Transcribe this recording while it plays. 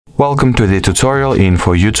Welcome to the tutorial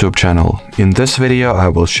info YouTube channel. In this video I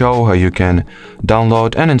will show how you can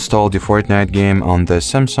download and install the Fortnite game on the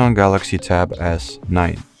Samsung Galaxy Tab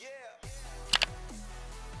S9.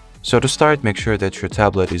 So to start, make sure that your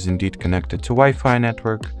tablet is indeed connected to Wi-Fi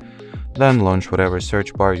network. Then launch whatever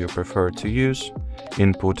search bar you prefer to use.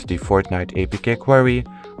 Input the Fortnite APK query.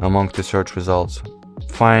 Among the search results,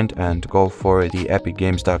 find and go for the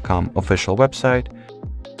epicgames.com official website.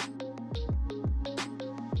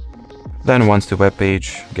 Then once the web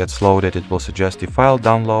page gets loaded, it will suggest the file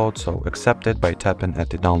download, so accept it by tapping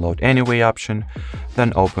at the download anyway option.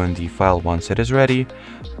 Then open the file once it is ready.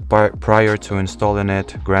 Prior to installing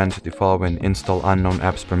it, grant the following install unknown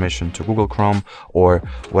apps permission to Google Chrome or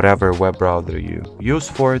whatever web browser you use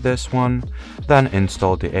for this one. Then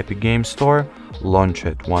install the Epic Games Store, launch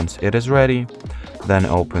it once it is ready. Then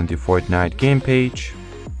open the Fortnite game page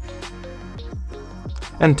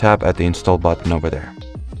and tap at the install button over there.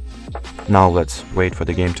 Now let's wait for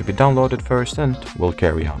the game to be downloaded first and we'll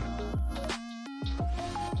carry on.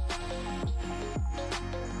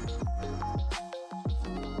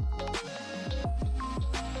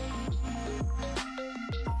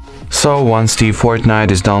 So once the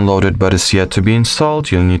Fortnite is downloaded but is yet to be installed,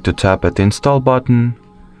 you'll need to tap at the install button,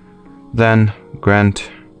 then grant,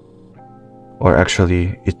 or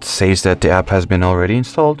actually it says that the app has been already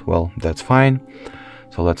installed. Well, that's fine.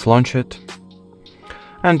 So let's launch it.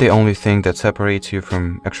 And the only thing that separates you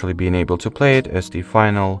from actually being able to play it is the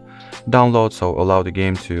final download, so allow the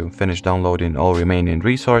game to finish downloading all remaining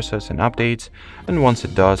resources and updates, and once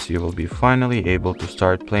it does, you will be finally able to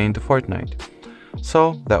start playing the Fortnite.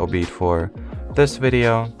 So that will be it for this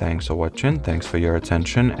video. Thanks for watching, thanks for your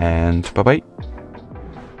attention, and bye bye.